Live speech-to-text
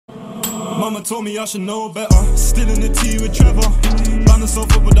Mama told me I should know better. Still in the tea with Trevor. Found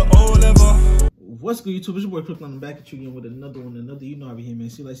myself up with the old lever. What's good, YouTube? It's your boy Crooklyn. I'm back at you again with another one. You know I be here, man.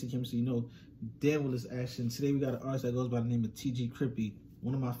 See, like, see, chemistry, you know, damn well it's action. Today we got an artist that goes by the name of Crippy.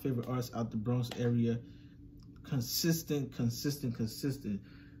 One of my favorite artists out the Bronx area. Consistent.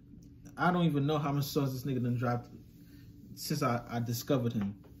 I don't even know how many songs this nigga done dropped since I discovered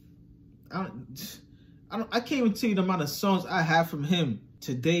him. I can't even tell you the amount of songs I have from him.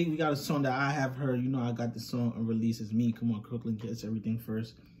 Today we got a song that I have heard. You know I got the song unreleased. It's me. Come on, Crooklyn gets everything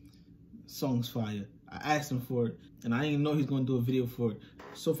first. Song's fire. I asked him for it, and I didn't know he's gonna do a video for it.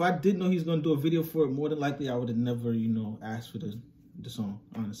 So if I did know he's gonna do a video for it, more than likely I would have never, you know, asked for the song,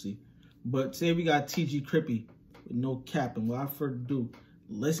 honestly. But today we got Crippy with no cap, and without further ado,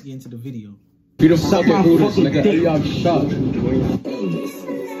 let's get into the video. Be the fucking Hooters, nigga. Y'all shut.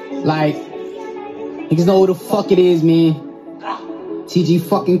 Like, niggas know who the fuck it is, man. TG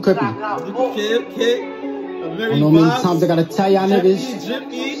fucking Crippy. Okay. I don't know how many times I gotta tell y'all niggas.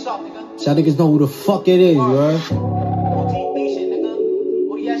 Y'all niggas know who the fuck it is, you heard?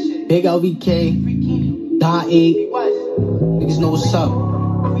 Big LVK, Dot 8. Niggas know what's up.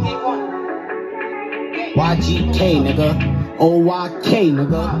 YGK, nigga. OYK,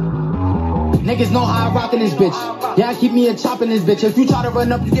 nigga. Niggas know how I rock in this bitch. Yeah, I keep me a chop in this bitch. If you try to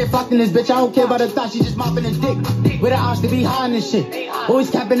run up, you get fucked in this bitch. I don't care about the thought, she just mopping his dick. With the ops, they be high in this shit.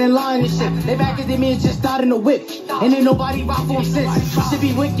 Always capping and lying and shit. They back as they mean just died in the whip. And ain't nobody rock for him since. Should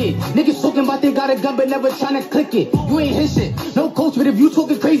be wicked. Niggas talking about they got a gun but never trying to click it. You ain't hit shit. No coach, but if you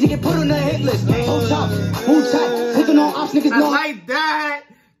talking crazy, get put on the hit list. Whole chops, whole chat. Clicking on ops, niggas know.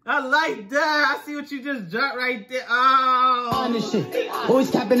 I like that. I see what you just dropped right there. Oh. This shit.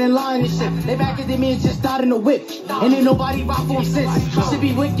 Always capping and lying and shit. They back as they mean just died in the whip. And ain't nobody rock for him since. Should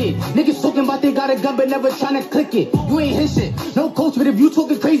be wicked. Niggas talking about they got a gun but never trying to click it. You ain't hit shit. No coach, but if you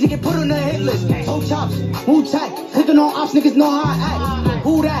talking crazy, get put on the hit list. Whole chops, who chat. Clicking on ops, niggas know how I act.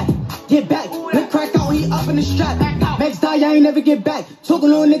 Who that? Get back. Let crack out, he up in the strap. Max die, y'all ain't never get back.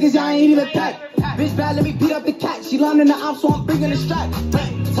 Talking on niggas, y'all ain't even pack. Bitch bad, let me beat up the cat. She lining the ops, so I'm bringing the strap.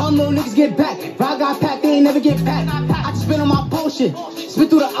 Tell them little niggas get back. Ride got packed, they ain't never get back. I just been on my bullshit. Spit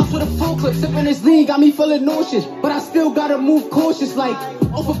through the ops with a full clip. Sipping this lean, got me feeling nauseous. But I still gotta move cautious, like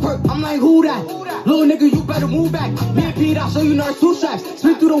over perk. I'm like, who that? Little nigga, you better move back. Me and Pete, I'll show you nurse two straps.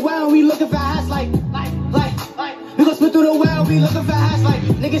 Spit through the well, and we looking for hats like. We gon' spit through the well, we looking for hats like.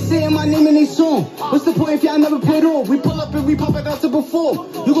 Niggas saying my name in they song. What's the point if y'all never played on? We pull up and we pop it out to perform.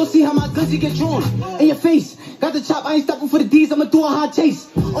 You gon' see how my glizzy get drawn. In your face, got the chop, I ain't stopping for the D's, I'ma do a hot chase.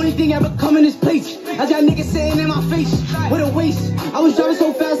 Only thing ever coming is plates. I got niggas saying in my face, with a waist. I was driving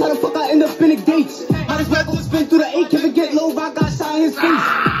so fast, how the fuck I end up in the gates? Might as well go spin through the 8, if it get low, I got shot in his face.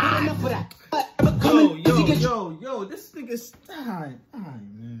 Not enough of that. Yo, this nigga's alright,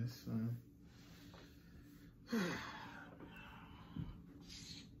 man, son.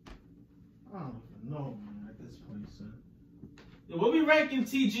 I don't even know, man, at this point, son. Yo, what we ranking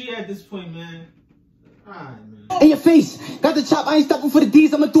TG at this point, man? Alright, man. In your face, got the chop, I ain't stopping for the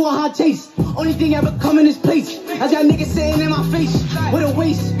D's, I'ma do a hot chase. Only thing ever coming is plates. I got niggas saying in my face, with a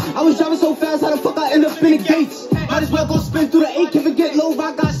waist. I was driving so fast, how the fuck I end up in the gates? Might as well go spin through the 8, if it get low,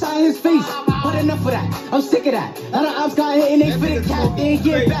 I got shot in his face. But enough of that, I'm sick of that. Now the ops got hit and they fit a cap, they ain't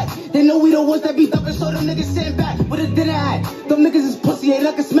get back. They know we the ones that be thumping, so them niggas sitting back with a dinner hat. Them niggas is pussy, ain't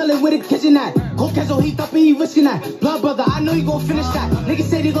like a smell it with a kitchen at. Cold Kenzo, he thumping, he risking that. Blood brother, I know you gon' finish that. Niggas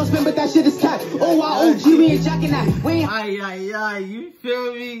say they gon' spin, but that shit is cap. OYOG, we ain't jacking that. We ain't. You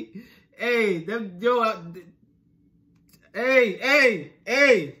feel me? Hey, them, yo,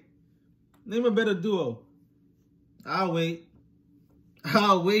 hey. Name a better duo. I'll wait.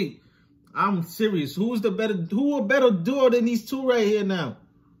 I'm serious. Who a better duo than these two right here now?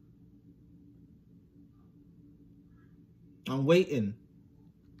 I'm waiting.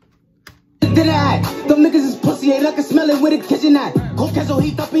 Them niggas is pussy, ain't like a smell it with a kitchen at. Cold Kenzo,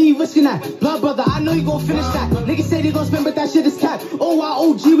 he thumping, he risking that. Blood brother, I know you gon' finish that. Niggas say they gon' spin, but that shit is cap.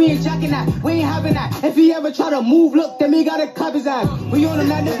 OYOG, we ain't jacking that. We ain't having that. If he ever try to move, look, then we gotta clap his ass. We on him,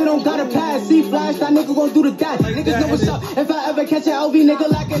 that nigga don't gotta pass. See flash, that nigga gon' do the dash. Niggas know what's up. If I ever catch an LV nigga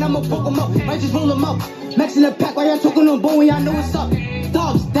lacking, I'ma poke him up. Might just roll him up. Max in the pack while y'all talking on bone, y'all know what's up.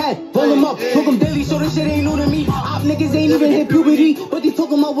 Dogs, dad, roll him up. Talk him daily, so this shit ain't new to me. Op niggas ain't even hit puberty, but they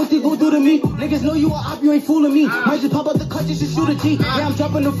talking about what they gon' do to me. Niggas know you a op, you ain't fooling me. Might just pop out the clutch, you should shoot a G. Yeah, I'm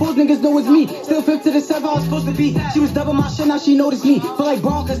dropping the fools, niggas know it's me. Still 5th to the 7, I was supposed to be. She was double my shit, now she noticed me. Feel like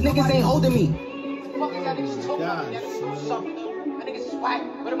Braun, cause niggas ain't holding me. Niggas swag,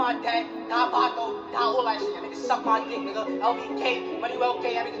 what am I dead? Nah, Bato, nah, all that shit. Niggas suck my dick, nigga. LBK, money well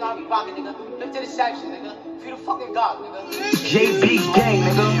K, niggas not be rocking, nigga. Live to the section, nigga. Feed the fucking God, nigga. JB gang,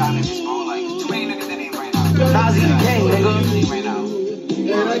 nigga. Ozzy gang, nigga. Right now.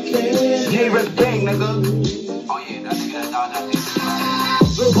 And I can't. J-Rep gang, nigga. Oh yeah, that nigga that down that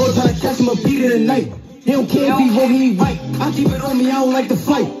thing. Boy trying to catch him a beat of the night. He don't care if he wrong, he right. I keep it on me, I don't like to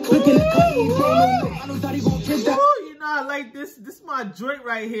fight. Look in the cut, he I know that he gon' get that. Ooh, you know I like this. This is my joint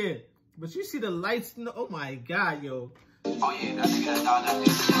right here. But you see the lights, oh my God, yo. Oh yeah, that nigga that down that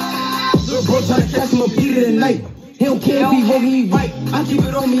thing. Little bro trying to catch him a beat of the night. He don't care if he wrong, he right. I keep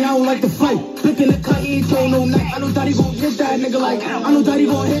it on me, I don't like to fight. Look in the cut, he ain't told no night. I know that he gon' hit that nigga like. I know that he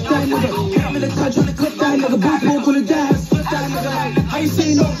gon' hit that nigga. I'm in the cut trying to clip that nigga. Boy, smoke on the dash, flip that nigga like. I ain't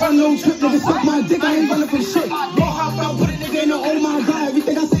saying no run, no trip, nigga. Suck my dick, I ain't running from shit. Go hop out, put a nigga in the oh my God.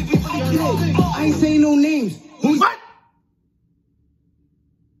 Everything I say, we really good. I ain't saying no names. Who's what?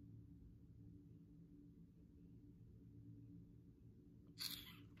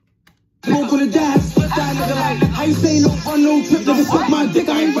 Smoke on the dash, flip that nigga like. I ain't saying no run, no trip, nigga. Suck my dick,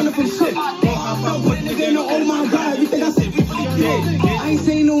 I ain't running from shit. Go hop out, put a nigga in the oh my God. Everything I say, we really good. I ain't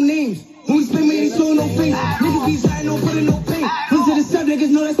saying no names. When we spend, we ain't showing no face. Niggas be trying, no putting no pain. Listen to the step, niggas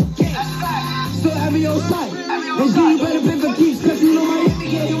know that's the case. Still have me on sight. And G, you better pay for keeps, cause you know my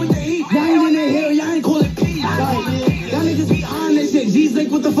nigga get here with the heat. Y'all ain't in the hill, y'all ain't calling peace. Y'all niggas be on this shit. G's like,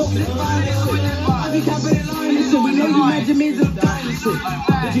 what the fuck? I be capping and lying this shit. We know you mad, Jermaine's in the dying this shit.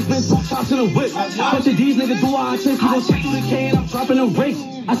 Bitch, you spent 2 chops in a whip. Bunch of these niggas do our chase. We gon' shit through the K and I'm dropping a race.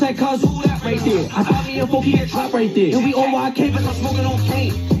 I said, cuz, who that right there? I thought me and Foki had trap right there. And we OYK, but I'm smoking on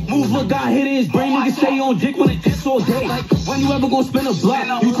cane. Move, look, God hit his brain. Niggas stay on dick when it diss all day. Like, when you ever gon' spin a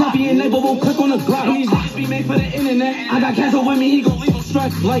block? You copy your neighbor, won't click on the Glock. These niggas be made for the internet. I got cancer with me, he gon' leave him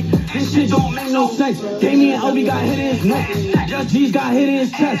stretched. Like, this shit don't make no sense. Damien LB got hit in his neck. Just G's got hit in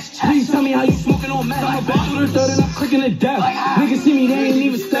his chest. Please tell me how you smoking on meth. I'm back through the third and I'm clicking to death. Niggas see me, they ain't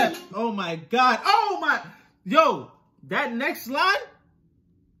even step. Oh my God. Oh my. Yo, that next line.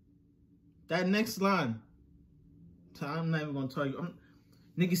 I'm not even gonna tell you.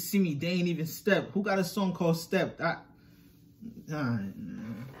 Niggas see me, they ain't even step. Who got a song called Step? Alright,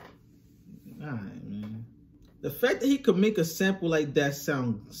 man. Alright, man. The fact that he could make a sample like that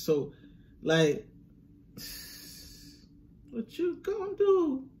sound so, like, what you gonna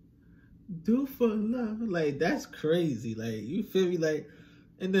do? Do for love? Like, that's crazy. Like, you feel me? Like,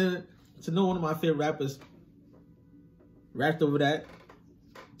 and then to know one of my favorite rappers rapped over that,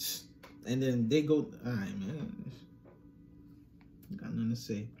 and then they go, alright, man. Got nothing to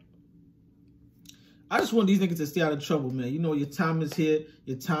say. I just want these niggas to stay out of trouble, man. You know, your time is here.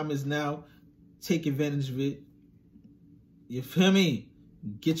 Your time is now. Take advantage of it. You feel me?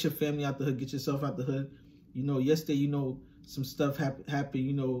 Get your family out the hood. Get yourself out the hood. You know, yesterday, you know, some stuff happened,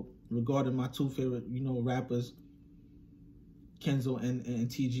 you know, regarding my 2 favorite, you know, rappers, Kenzo and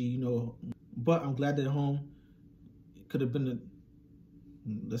TG, you know. But I'm glad they're home. It could have been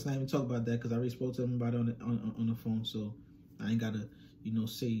let's not even talk about that because I already spoke to them about it on the phone, so I ain't gotta, you know,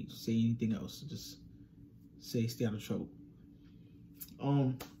 say anything else. Just say stay out of trouble.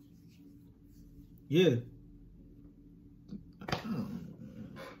 Yeah.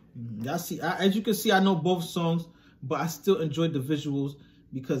 Y'all see, as you can see, I know both songs, but I still enjoyed the visuals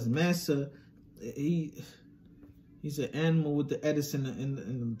because Mansa, he's an animal with the Edison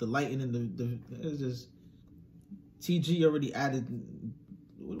and the lighting and the it's just TG already added.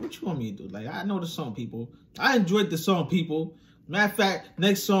 What you want me to do? Like, I know the song, people. I enjoyed the song, people. Matter of fact,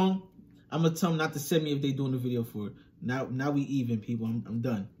 next song, I'm gonna tell them not to send me if they doing the video for it. Now we even, people. I'm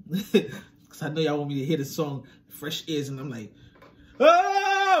done. Cause I know y'all want me to hear the song, fresh ears, and I'm like,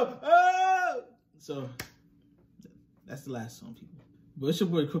 oh. So that's the last song, people. But it's your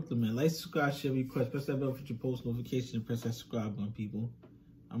boy Crooklyn, man. Like, subscribe, share, request, press that bell for your post notification, and press that subscribe button, people.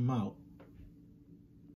 I'm out.